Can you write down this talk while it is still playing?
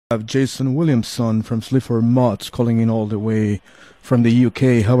Jason Williamson from Slipper Mods calling in all the way from the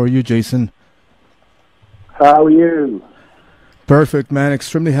UK. How are you, Jason? How are you? Perfect, man.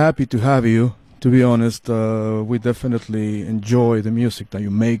 Extremely happy to have you. To be honest, we definitely enjoy the music that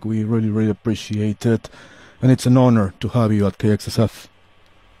you make. We really, really appreciate it. And it's an honor to have you at KXSF.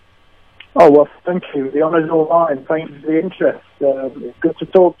 Oh, well, thank you. The honour's all mine. Thank you for the interest. It's good to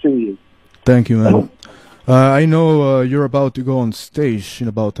talk to you. Thank you, man. I know you're about to go on stage in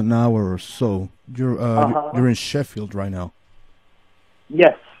about an hour or so. You're in Sheffield right now.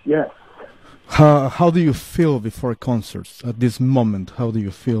 Yes, yes. How do you feel before concerts at this moment? How do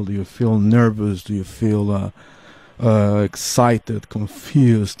you feel? Do you feel nervous? Do you feel excited,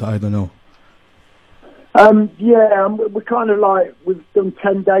 confused? I don't know. Yeah, we're kind of like, we've done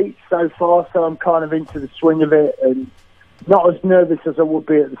 10 dates so far, so I'm kind of into the swing of it and not as nervous as I would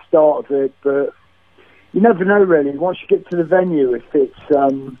be at the start of it, but you never know really. Once you get to the venue, if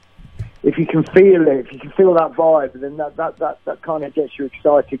you can feel it, if you can feel that vibe, then that kind of gets you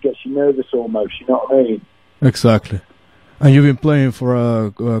excited, gets you nervous almost, you know what I mean? Exactly. And you've been playing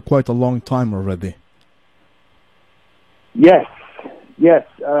for quite a long time already. Yes.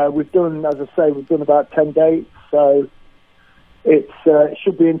 We've done, as I say, we've done about 10 dates, so it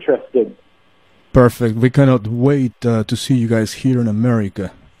should be interesting. Perfect. We cannot wait to see you guys here in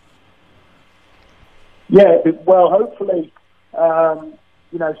America. Yeah, well, hopefully, soon.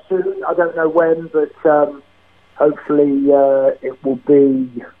 I don't know when, but hopefully it will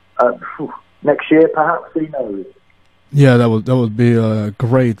be next year, perhaps. Who knows? Yeah, that would be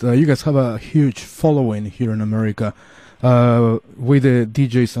great. You guys have a huge following here in America. We, the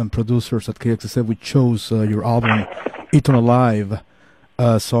DJs and producers at KXSF, we chose your album "Eaten Alive"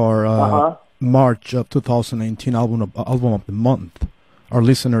 as our March of 2019 album of the month. Our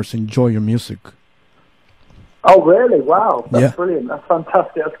listeners enjoy your music. Oh, really? Wow, that's brilliant. That's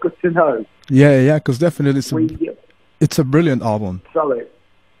fantastic. That's good to know. Yeah, because definitely it's a brilliant album. Solid.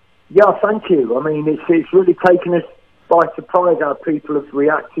 Yeah, thank you. I mean, it's really taken us by surprise how people have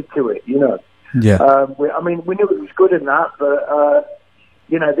reacted to it, you know. Yeah. We knew it was good in that, but,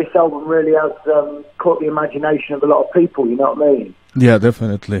 this album really has caught the imagination of a lot of people, you know what I mean? Yeah,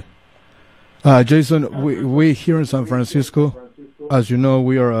 definitely. Jason, we here in San Francisco, as you know,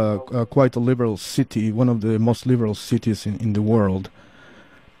 we are quite a liberal city, one of the most liberal cities in the world.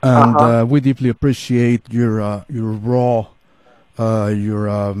 And we deeply appreciate your raw,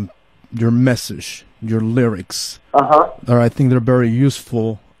 your message, your lyrics. I think they're very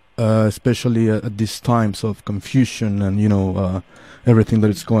useful. Especially at these times of confusion and everything that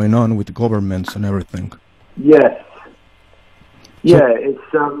is going on with the governments and everything. Yes. Yeah,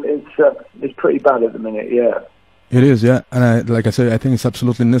 it's pretty bad at the minute. Yeah. It is, yeah, and like I said, I think it's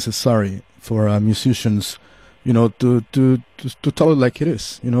absolutely necessary for musicians, to tell it like it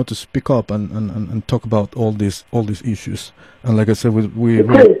is, to speak up and talk about all these issues. And like I said, we it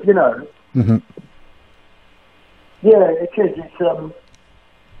really, is, Mm-hmm. Yeah, it is. It's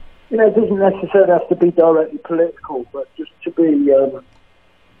it doesn't necessarily have to be directly political, but just to be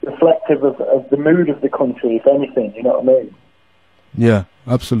reflective of the mood of the country, if anything, you know what I mean? Yeah,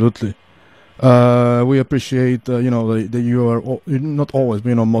 absolutely. We appreciate, that you are, not always,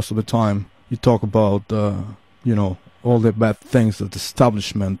 most of the time, you talk about, all the bad things that the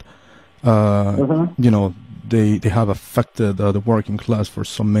establishment, they have affected the working class for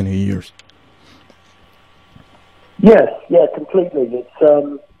so many years. Yes, yeah, completely.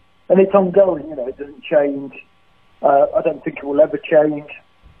 And it's ongoing, it doesn't change. I don't think it will ever change.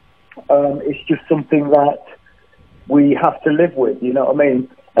 It's just something that we have to live with, you know what I mean?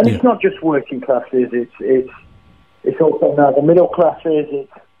 And it's not just working classes, it's also now the middle classes,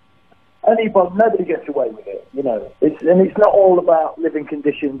 nobody gets away with it, it's not all about living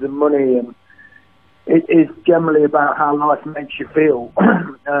conditions and money, and it is generally about how life makes you feel,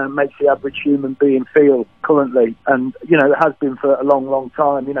 makes the average human being feel currently, and, it has been for a long, long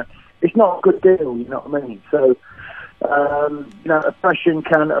time, It's not a good deal, you know what I mean? So, oppression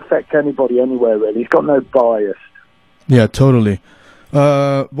can affect anybody anywhere, really. It's got no bias. Yeah, totally.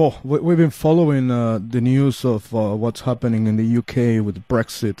 Well, we've been following the news of what's happening in the UK with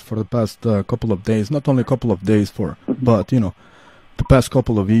Brexit for the past couple of days. Not only a couple of days, but the past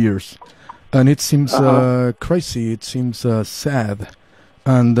couple of years, and it seems crazy. It seems sad,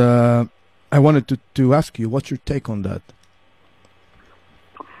 and I wanted to ask you, what's your take on that?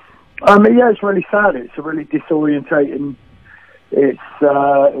 Yeah, it's really sad. It's really disorientating. It's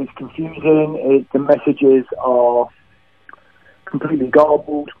confusing. The messages are completely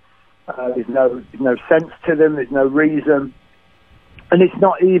garbled. There's no sense to them. There's no reason, and it's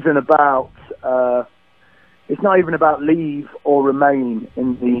not even about it's not even about leave or remain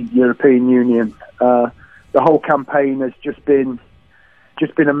in the European Union. The whole campaign has just been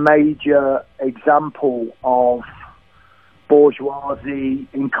a major example of bourgeoisie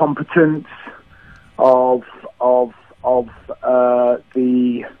incompetence, of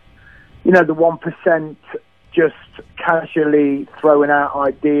the 1% just casually throwing out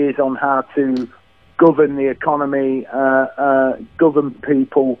ideas on how to govern the economy, govern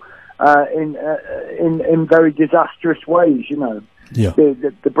people in very disastrous ways. Yeah.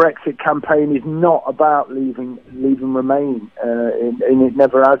 The Brexit campaign is not about leave and remain, and it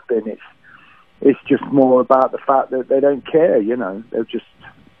never has been. It's just more about the fact that they don't care. They'll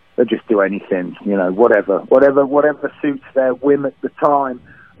just do anything. Whatever suits their whim at the time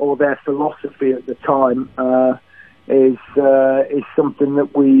or their philosophy at the time is something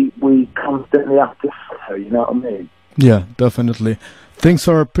that we constantly have to follow. You know what I mean? Yeah, definitely. Things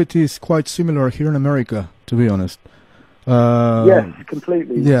are quite similar here in America, to be honest. Yes,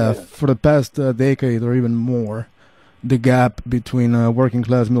 completely. Yeah, for the past decade or even more, the gap between working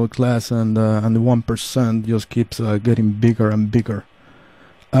class, middle class, and the 1% just keeps getting bigger and bigger.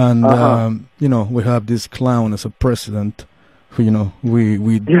 And we have this clown as a president, who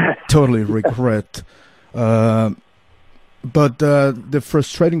we totally regret. But the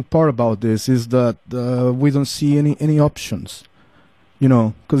frustrating part about this is that we don't see any options.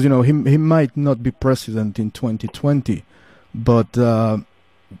 Because he might not be president in 2020, but the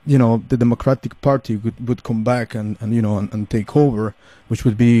Democratic Party would come back and take over, which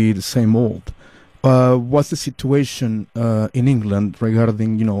would be the same old. What's the situation in England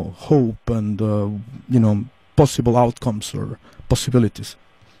regarding hope and possible outcomes or possibilities?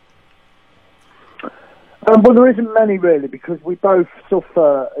 Well, there isn't many really, because we both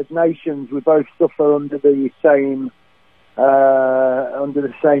suffer as nations. We both suffer under the same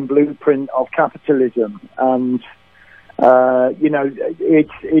blueprint of capitalism, and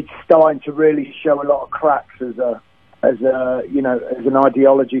it's starting to really show a lot of cracks as an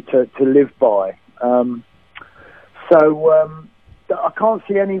ideology to live by. So I can't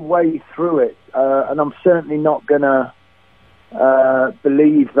see any way through it, and I'm certainly not going to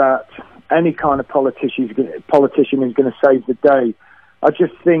believe that any kind of politician is going to save the day. I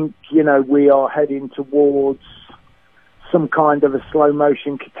just think we are heading towards some kind of a slow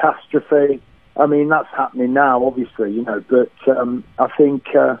motion catastrophe. I mean, that's happening now, obviously, but I think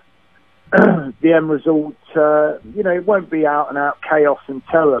the end result, it won't be out and out chaos and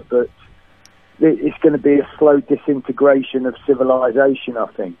terror, but it's going to be a slow disintegration of civilization. I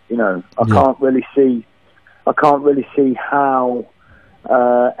think, I can't really see how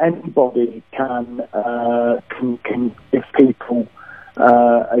anybody can give people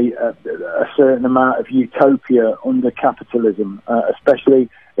a certain amount of utopia under capitalism, especially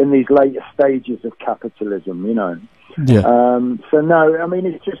in these later stages of capitalism, Yeah. So no, I mean,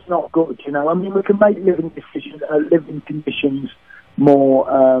 it's just not good, I mean, we can make living conditions more,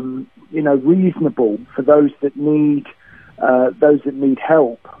 reasonable for those that need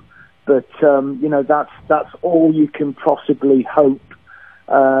help. But that's all you can possibly hope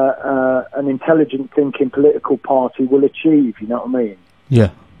an intelligent thinking political party will achieve. You know what I mean?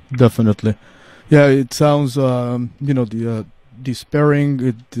 Yeah, definitely. Yeah, it sounds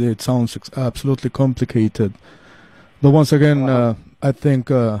despairing. It sounds absolutely complicated. But once again, I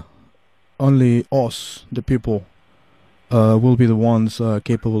think only us, the people, will be the ones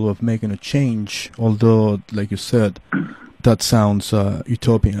capable of making a change. Although, like you said, that sounds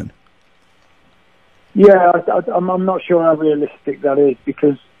utopian. Yeah, I'm not sure how realistic that is,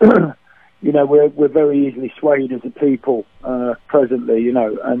 because we're very easily swayed as a people presently,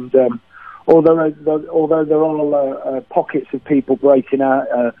 and although there are pockets of people breaking out,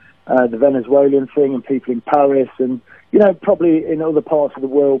 the Venezuelan thing, and people in Paris, and probably in other parts of the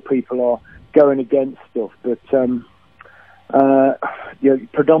world people are going against stuff, but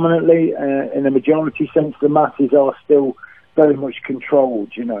predominantly in a majority sense, the masses are still very much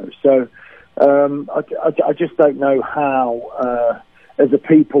controlled, so. I just don't know how, as a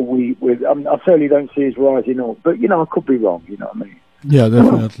people, I certainly don't see us rising up. But, I could be wrong, you know what I mean? Yeah,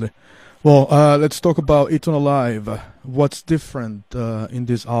 definitely. Well, let's talk about Eaten Alive. What's different in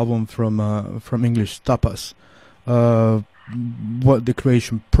this album from English Tapas? What the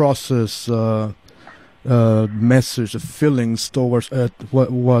creation process, message, feelings towards it,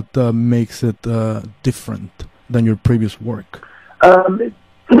 what makes it different than your previous work?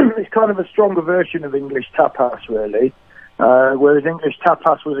 It's kind of a stronger version of English Tapas, really. Whereas English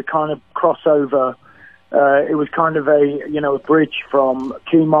Tapas was a kind of crossover. It was kind of a bridge from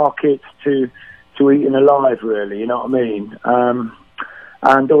Key Markets to Eaten Alive, really. You know what I mean?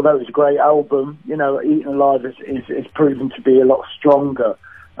 And although it's a great album, you know, Eaten Alive is proven to be a lot stronger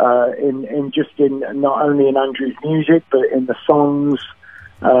in not only in Andrew's music but in the songs.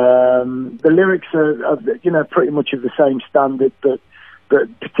 The lyrics are you know, pretty much of the same standard, but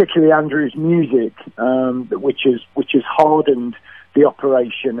particularly Andrew's music, which has hardened the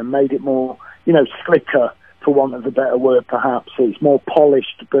operation and made it more, you know, slicker, for want of a better word, perhaps. It's more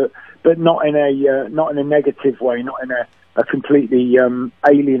polished, but not in a negative way, not in a completely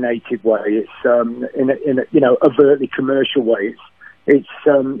alienated way. It's in a you know, overtly commercial way.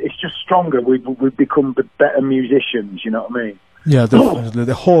 It's just stronger. We've become better musicians. You know what I mean? Yeah,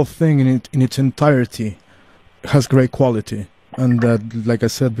 the whole thing in its entirety has great quality, and like I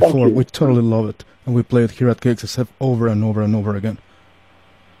said before, we totally love it, and we play it here at KXSF over and over and over again.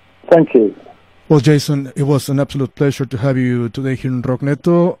 Thank you. Well, Jason, it was an absolute pleasure to have you today here in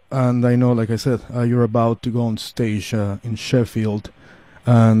Rockneto, and I know, like I said, you're about to go on stage in Sheffield,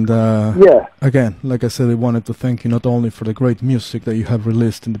 and again, like I said, I wanted to thank you not only for the great music that you have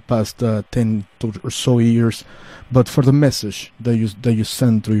released in the past 10 or so years, but for the message that you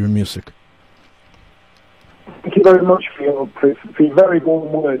send through your music. Thank you very much for your very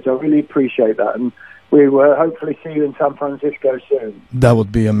warm words. I really appreciate that, and we will hopefully see you in San Francisco soon. That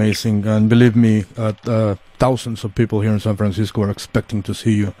would be amazing, and believe me, thousands of people here in San Francisco are expecting to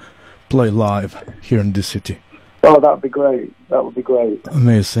see you play live here in this city. Oh, that would be great. That would be great.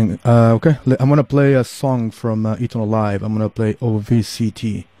 Amazing. Okay, I'm going to play a song from Eaten Alive. I'm going to play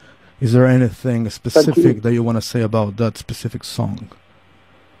OVCT. Is there anything specific that you want to say about that specific song?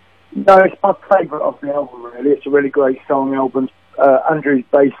 No, it's my favourite of the album, really. It's a really great song. Andrew's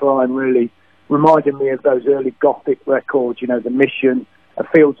bass line really reminded me of those early Gothic records, you know, The Mission,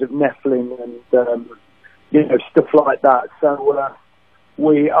 Fields of Nephilim, and, you know, stuff like that. So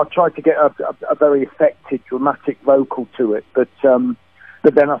I tried to get a very effective, dramatic vocal to it, but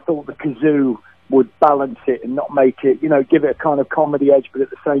then I thought the kazoo would balance it and not make it, you know, give it a kind of comedy edge, but at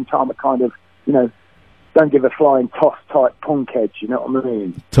the same time a kind of, you know, don't give a flying toss type punk edge, you know what I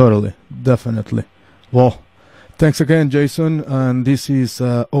mean? Totally, definitely. Well, thanks again, Jason, and this is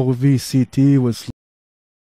OVCT with